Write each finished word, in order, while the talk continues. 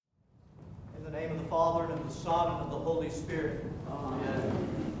the Son, and of the Holy Spirit. Amen.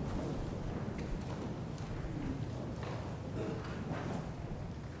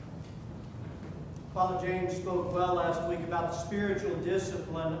 Father James spoke well last week about the spiritual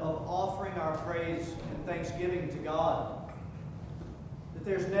discipline of offering our praise and thanksgiving to God. That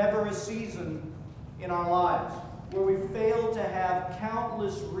there's never a season in our lives where we fail to have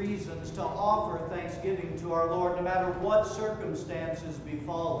countless reasons to offer thanksgiving to our Lord, no matter what circumstances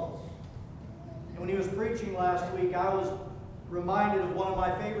befall us. And when he was preaching last week, I was reminded of one of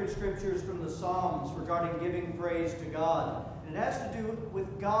my favorite scriptures from the Psalms regarding giving praise to God. And it has to do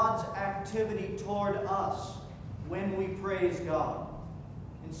with God's activity toward us when we praise God.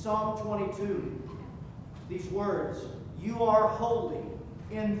 In Psalm 22, these words, "You are holy,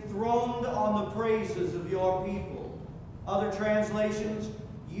 enthroned on the praises of your people." Other translations,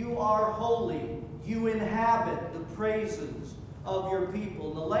 "You are holy, you inhabit the praises of your people."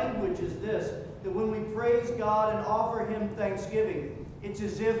 And the language is this, that when we praise God and offer Him thanksgiving, it's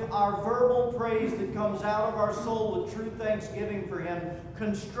as if our verbal praise that comes out of our soul with true thanksgiving for Him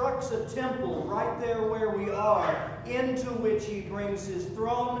constructs a temple right there where we are, into which He brings His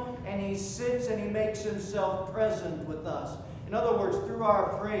throne, and He sits and He makes Himself present with us. In other words, through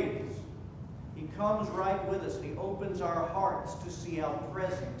our praise, He comes right with us and He opens our hearts to see how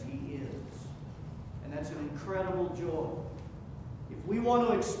present He is. And that's an incredible joy. If we want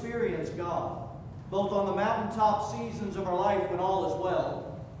to experience God, both on the mountaintop seasons of our life when all is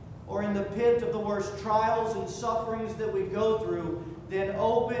well, or in the pit of the worst trials and sufferings that we go through, then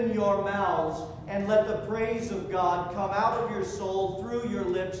open your mouths and let the praise of God come out of your soul through your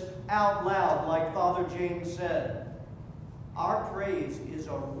lips out loud, like Father James said. Our praise is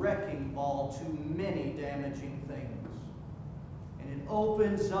a wrecking ball to many damaging things. And it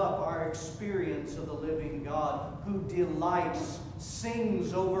opens up our experience of the living God who delights,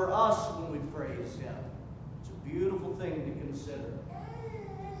 sings over us when we praise Him. It's a beautiful thing to consider.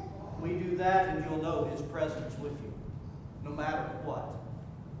 We do that and you'll know His presence with you, no matter what.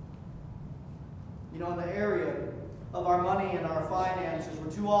 You know, in the area of our money and our finances,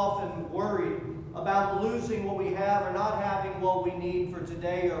 we're too often worried about losing what we have or not having what we need for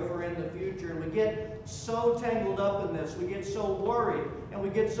today or for in the future. And we get so tangled up in this, we get so worried, and we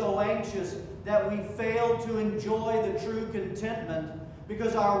get so anxious that we fail to enjoy the true contentment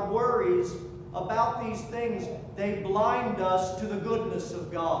because our worries about these things, they blind us to the goodness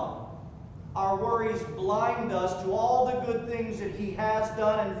of God. Our worries blind us to all the good things that He has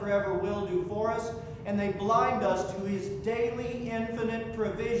done and forever will do for us, and they blind us to His daily infinite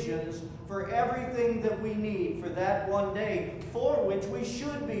provisions for everything that we need for that one day, for which we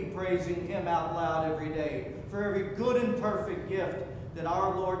should be praising Him out loud every day, for every good and perfect gift that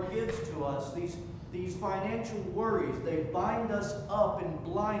our Lord gives to us. These financial worries, they bind us up and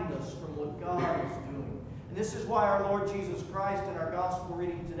blind us from what God is doing. And this is why our Lord Jesus Christ in our gospel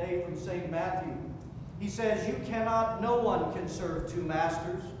reading today from St. Matthew, He says, no one can serve two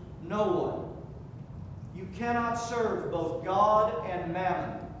masters. No one. You cannot serve both God and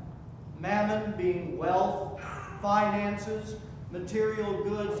mammon. Mammon being wealth, finances, material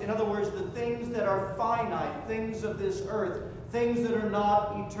goods. In other words, the things that are finite, things of this earth, things that are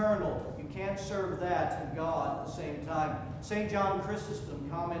not eternal. You can't serve that and God at the same time. St. John Chrysostom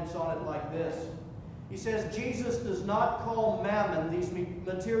comments on it like this. He says, Jesus does not call mammon, these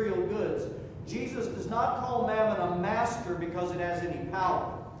material goods, Jesus does not call mammon a master because it has any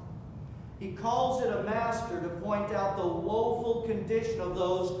power. He calls it a master to point out the woeful condition of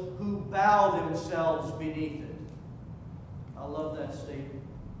those who bow themselves beneath it. I love that statement.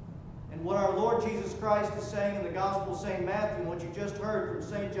 And what our Lord Jesus Christ is saying in the Gospel of St. Matthew, and what you just heard from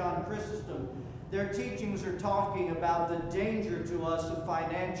St. John Chrysostom, their teachings are talking about the danger to us of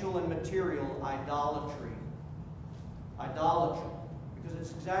financial and material idolatry. Idolatry. Because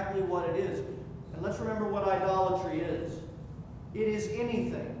it's exactly what it is. And let's remember what idolatry is. It is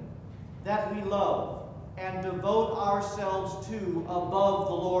anything that we love and devote ourselves to above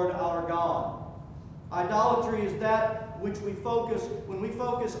the Lord our God. Idolatry is that which we focus, when we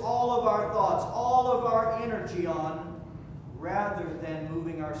focus all of our thoughts, all of our energy on, rather than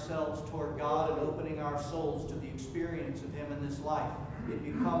moving ourselves toward God and opening our souls to the experience of Him in this life. It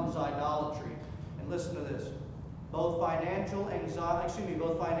becomes idolatry. And listen to this. Both financial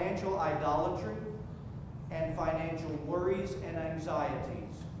idolatry and financial worries and anxieties,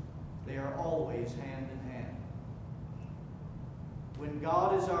 they are always hand in hand. When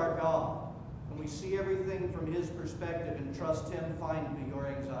God is our God, and we see everything from His perspective and trust Him, find me your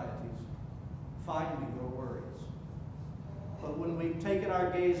anxieties. Find me your worries. But when we've taken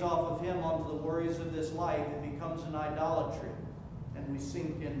our gaze off of Him onto the worries of this life, it becomes an idolatry, and we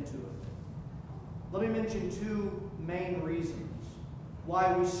sink into it. Let me mention two main reasons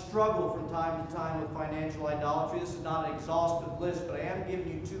why we struggle from time to time with financial idolatry. This is not an exhaustive list, but I am giving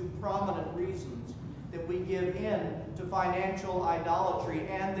you two prominent reasons that we give in to financial idolatry,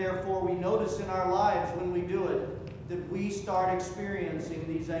 and therefore we notice in our lives when we do it that we start experiencing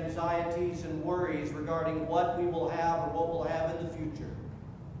these anxieties and worries regarding what we will have or what we'll have in the future.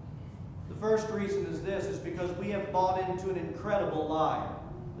 The first reason is this, is because we have bought into an incredible lie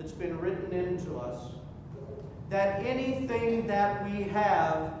that's been written into us, that anything that we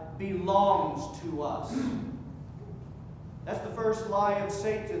have belongs to us. That's the first lie of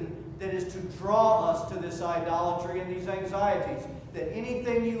Satan, that is to draw us to this idolatry and these anxieties. That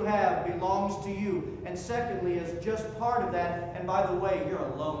anything you have belongs to you. And secondly, as just part of that, and by the way, you're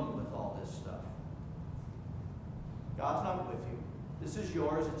alone with all this stuff. God's not with you. This is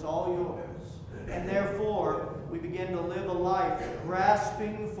yours. It's all yours. And therefore, we begin to live a life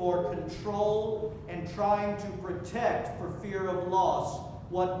grasping for control and trying to protect for fear of loss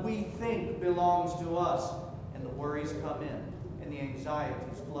what we think belongs to us. And the worries come in, and the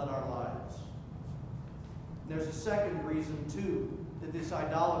anxieties flood our lives. There's a second reason, too, that this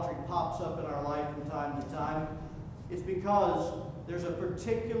idolatry pops up in our life from time to time. It's because there's a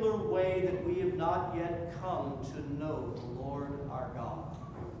particular way that we have not yet come to know the Lord our God.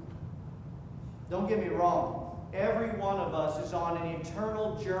 Don't get me wrong. Every one of us is on an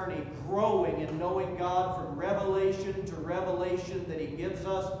eternal journey, growing and knowing God from revelation to revelation that He gives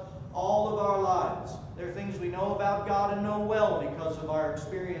us all of our lives. There are things we know about God and know well because of our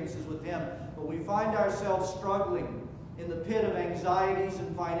experiences with Him. But we find ourselves struggling in the pit of anxieties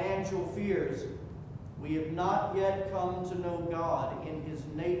and financial fears. We have not yet come to know God in His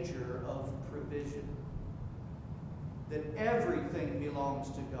nature of provision. That everything belongs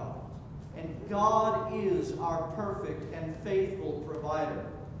to God. And God is our perfect and faithful provider.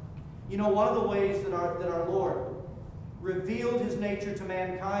 You know, one of the ways that our Lord revealed His nature to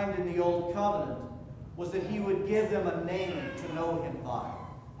mankind in the Old Covenant was that He would give them a name to know Him by.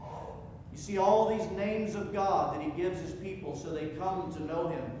 You see all these names of God that He gives His people so they come to know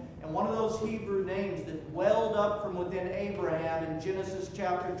Him. And one of those Hebrew names that welled up from within Abraham in Genesis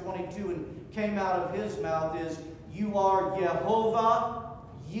chapter 22 and came out of his mouth is, "You are Jehovah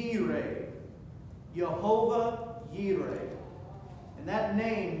Yireh." Jehovah Yireh. And that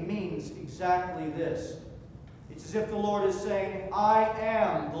name means exactly this. It's as if the Lord is saying, I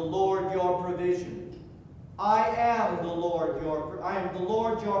am the Lord your provision. I am the Lord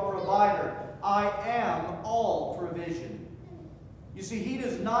your provider. I am all provision. You see, He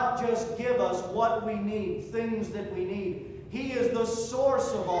does not just give us what we need, things that we need. He is the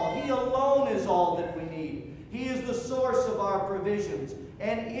source of all. He alone is all that we need. He is the source of our provisions.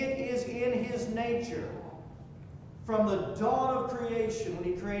 And it is in His nature, from the dawn of creation when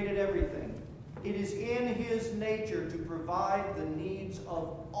He created everything, it is in His nature to provide the needs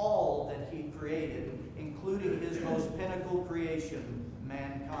of all that He created, including His most pinnacle creation,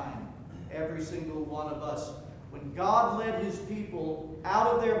 mankind. Every single one of us. When God led His people out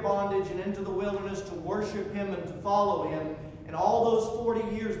of their bondage and into the wilderness to worship Him and to follow Him, and all those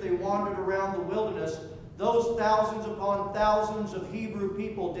 40 years they wandered around the wilderness, those thousands upon thousands of Hebrew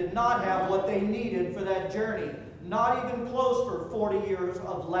people did not have what they needed for that journey. Not even close for 40 years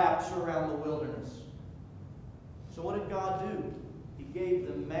of lapse around the wilderness. So what did God do? He gave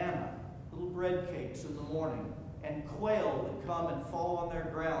them manna, little bread cakes in the morning, and quail would come and fall on their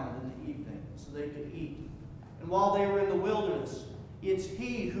ground in the evening so they could eat. And while they were in the wilderness, it's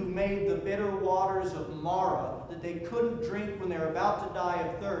He who made the bitter waters of Marah that they couldn't drink when they were about to die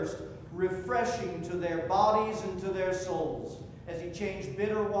of thirst, refreshing to their bodies and to their souls, as He changed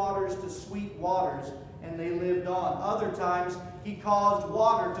bitter waters to sweet waters, and they lived on. Other times, He caused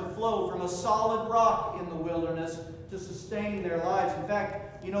water to flow from a solid rock in the wilderness to sustain their lives. In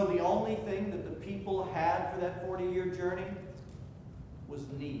fact, you know, the only thing that the people had for that 40-year journey was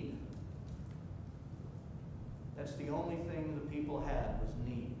need. That's the only thing the people had was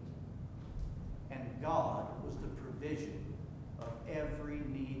need. And God was the provision of every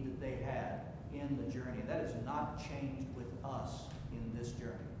need that they had in the journey. That has not changed with us in this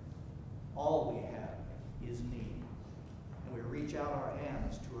journey. All we have is need. And we reach out our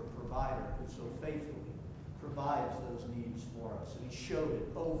hands to a provider who so faithfully provides those needs for us. And He showed it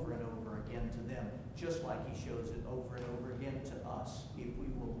over and over again to them, just like He shows it over and over again to us, if we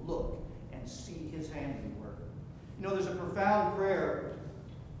will look and see His handiwork. You know, there's a profound prayer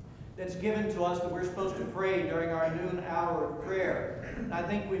that's given to us that we're supposed to pray during our noon hour of prayer. And I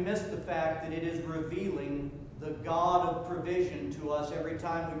think we miss the fact that it is revealing the God of provision to us every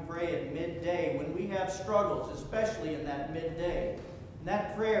time we pray at midday when we have struggles, especially in that midday. And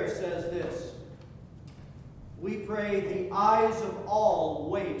that prayer says this: We pray, the eyes of all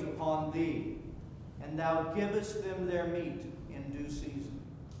wait upon thee, and thou givest them their meat in due season.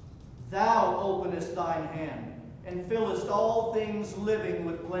 Thou openest thine hand, and fillest all things living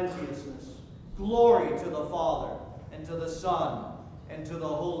with plenteousness. Glory to the Father, and to the Son, and to the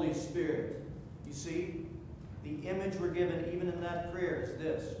Holy Spirit. You see, the image we're given even in that prayer is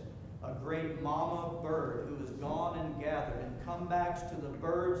this: a great mama bird who has gone and gathered and come back to the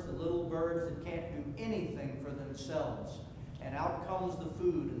birds, the little birds that can't do anything for themselves. And out comes the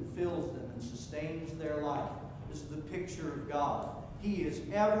food and fills them and sustains their life. This is the picture of God. He is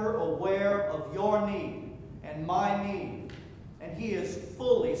ever aware of your need and my need. And He is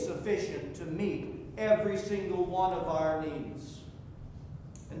fully sufficient to meet every single one of our needs.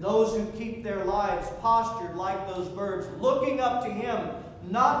 And those who keep their lives postured like those birds, looking up to Him,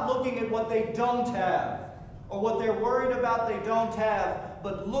 not looking at what they don't have or what they're worried about they don't have,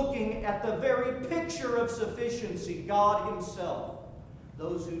 but looking at the very picture of sufficiency, God Himself.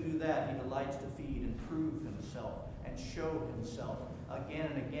 Those who do that, He delights to feed and prove Himself and show Himself again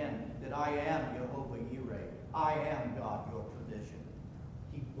and again that I am Jehovah Yireh. I am God, your provision.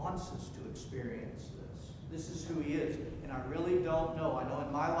 He wants us to experience this. This is who He is. And I really don't know. I know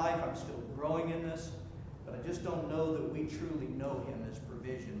in my life I'm still growing in this, but I just don't know that we truly know Him as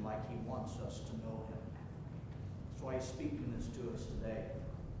provision like He wants us to know Him. That's why He's speaking this to us today.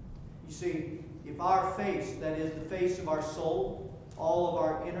 You see, if our face, that is the face of our soul, all of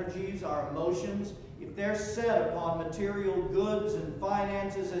our energies, our emotions, if they're set upon material goods and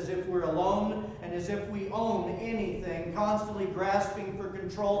finances as if we're alone and as if we own anything, constantly grasping for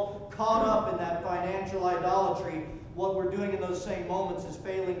control, caught up in that financial idolatry, what we're doing in those same moments is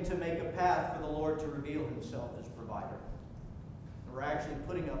failing to make a path for the Lord to reveal Himself as provider. And we're actually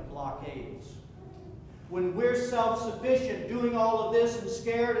putting up blockades. When we're self-sufficient, doing all of this and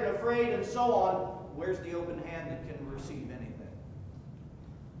scared and afraid and so on, where's the open hand that can receive anything?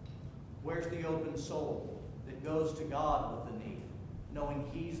 Where's the open soul that goes to God with the need, knowing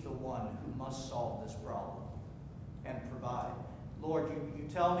He's the one who must solve this problem and provide? Lord, you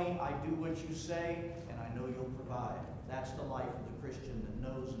tell me, I do what you say, and I know you'll provide. That's the life of the Christian that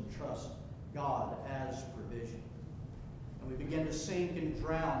knows and trusts God as provision. And we begin to sink and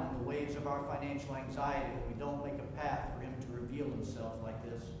drown in the waves of our financial anxiety if we don't make a path for Him to reveal Himself like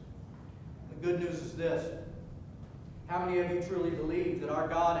this. The good news is this. How many of you truly believe that our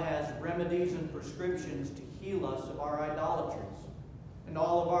God has remedies and prescriptions to heal us of our idolatries and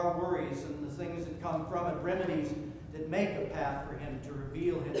all of our worries and the things that come from it, remedies that make a path for Him to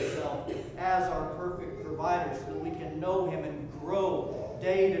reveal Himself as our perfect provider so that we can know Him and grow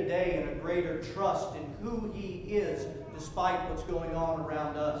day to day in a greater trust in who He is despite what's going on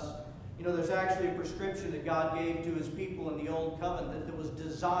around us. You know, there's actually a prescription that God gave to His people in the Old Covenant that was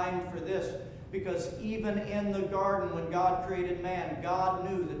designed for this. Because even in the garden, when God created man, God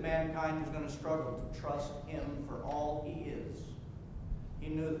knew that mankind was going to struggle to trust Him for all He is.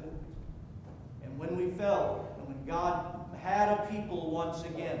 He knew that. And when we fell, and when God had a people once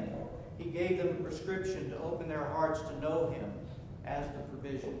again, He gave them a prescription to open their hearts to know Him as the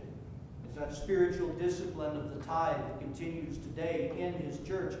provision. It's that spiritual discipline of the tithe that continues today in His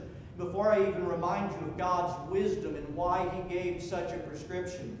church. Before I even remind you of God's wisdom and why He gave such a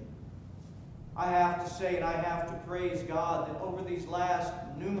prescription, I have to say and I have to praise God that over these last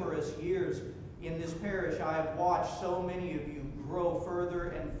numerous years in this parish, I have watched so many of you grow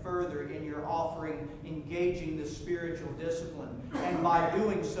further and further in your offering, engaging the spiritual discipline. And by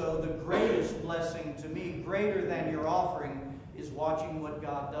doing so, the greatest blessing to me, greater than your offering, is watching what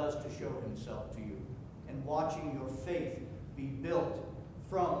God does to show Himself to you and watching your faith be built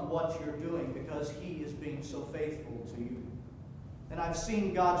from what you're doing because He is being so faithful to you. And I've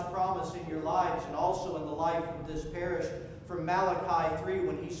seen God's promise in your lives and also in the life of this parish from Malachi 3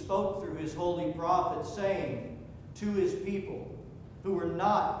 when He spoke through His holy prophet saying to His people who were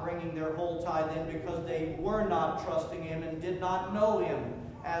not bringing their whole tithe in because they were not trusting Him and did not know Him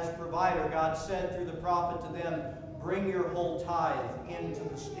as provider. God said through the prophet to them, bring your whole tithe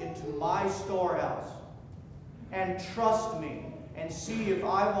into my storehouse and trust me. And see if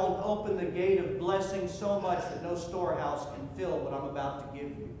I won't open the gate of blessing so much that no storehouse can fill what I'm about to give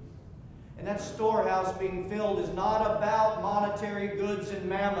you. And that storehouse being filled is not about monetary goods and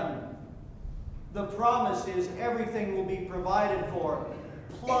mammon. The promise is everything will be provided for,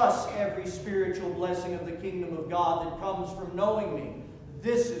 plus every spiritual blessing of the kingdom of God that comes from knowing me.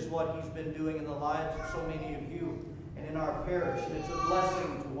 This is what He's been doing in the lives of so many of you and in our parish. And it's a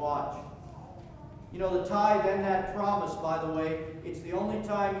blessing to watch. You know, the tithe and that promise, by the way, it's the only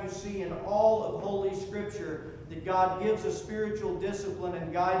time you see in all of Holy Scripture that God gives a spiritual discipline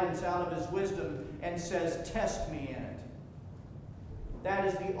and guidance out of His wisdom and says, test me in it. That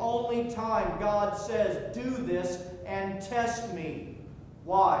is the only time God says, do this and test me.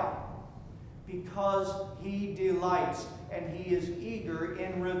 Why? Because He delights and He is eager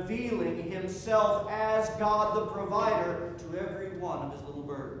in revealing Himself as God the provider to every one of His little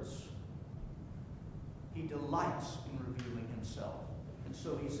birds. He delights in revealing Himself. And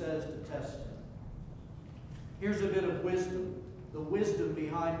so He says to test Him. Here's a bit of wisdom. The wisdom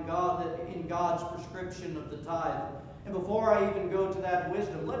behind God, that in God's prescription of the tithe. And before I even go to that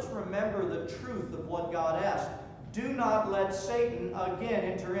wisdom, let's remember the truth of what God asked. Do not let Satan again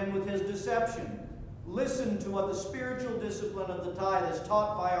enter in with his deception. Listen to what the spiritual discipline of the tithe as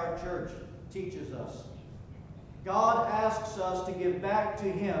taught by our church teaches us. God asks us to give back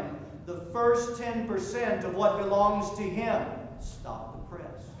to Him the first 10% of what belongs to Him. Stop the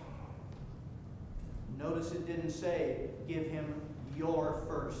press. Notice it didn't say, give Him your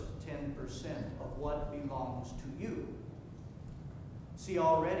first 10% of what belongs to you. See,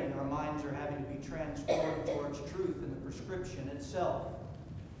 already our minds are having to be transformed towards truth in the prescription itself.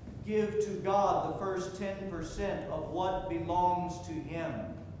 Give to God the first 10% of what belongs to Him,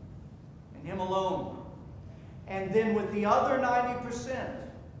 and Him alone. And then with the other 90%,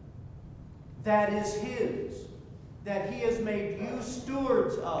 that is His, that He has made you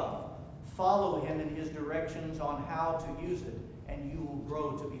stewards of, follow Him in His directions on how to use it, and you will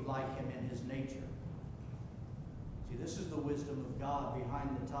grow to be like Him in His nature. See, this is the wisdom of God behind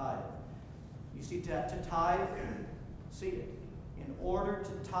the tithe. You see, to tithe, see it. In order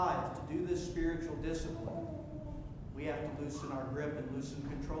to tithe, to do this spiritual discipline, we have to loosen our grip and loosen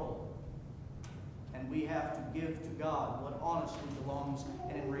control. And we have to give to God what honestly belongs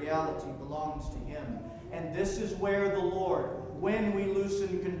and in reality belongs to Him. And this is where the Lord, when we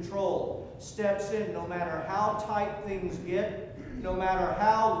loosen control, steps in no matter how tight things get, no matter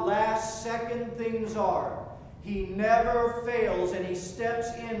how last second things are. He never fails, and He steps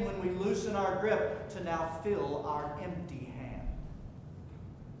in when we loosen our grip to now fill our empty hand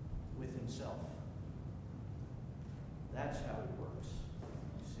with Himself. That's how it works.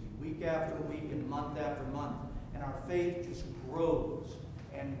 You see, week after week and month after month, and our faith just grows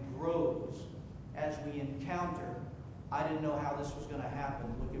and grows as we encounter, I didn't know how this was going to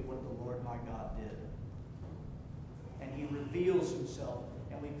happen. Look at what the Lord my God did. And He reveals Himself,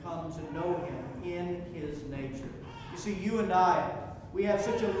 and we come to know Him in His nature. You see, you and I, we have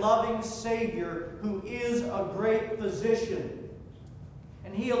such a loving Savior who is a great physician.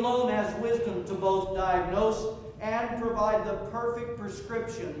 And He alone has wisdom to both diagnose and provide the perfect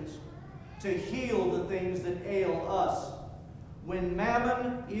prescriptions to heal the things that ail us. When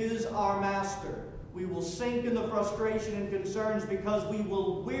mammon is our master, we will sink in the frustration and concerns because we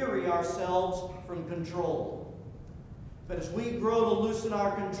will weary ourselves from control. But as we grow to loosen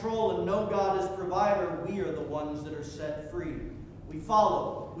our control and know God as provider, we are the ones that are set free. We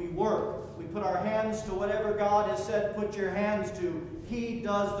follow, we work, we put our hands to whatever God has said put your hands to. He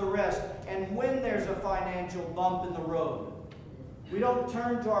does the rest. And when there's a financial bump in the road, we don't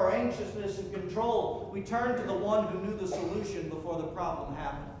turn to our anxiousness and control. We turn to the one who knew the solution before the problem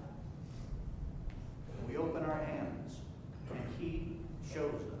happened. And we open our hands, and He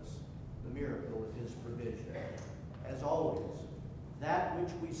shows us the miracle of His provision. As always, that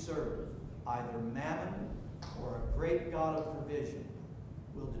which we serve, either mammon or a great God of provision,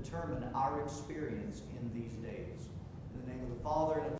 will determine our experience in these days. In the name of the Father, and of the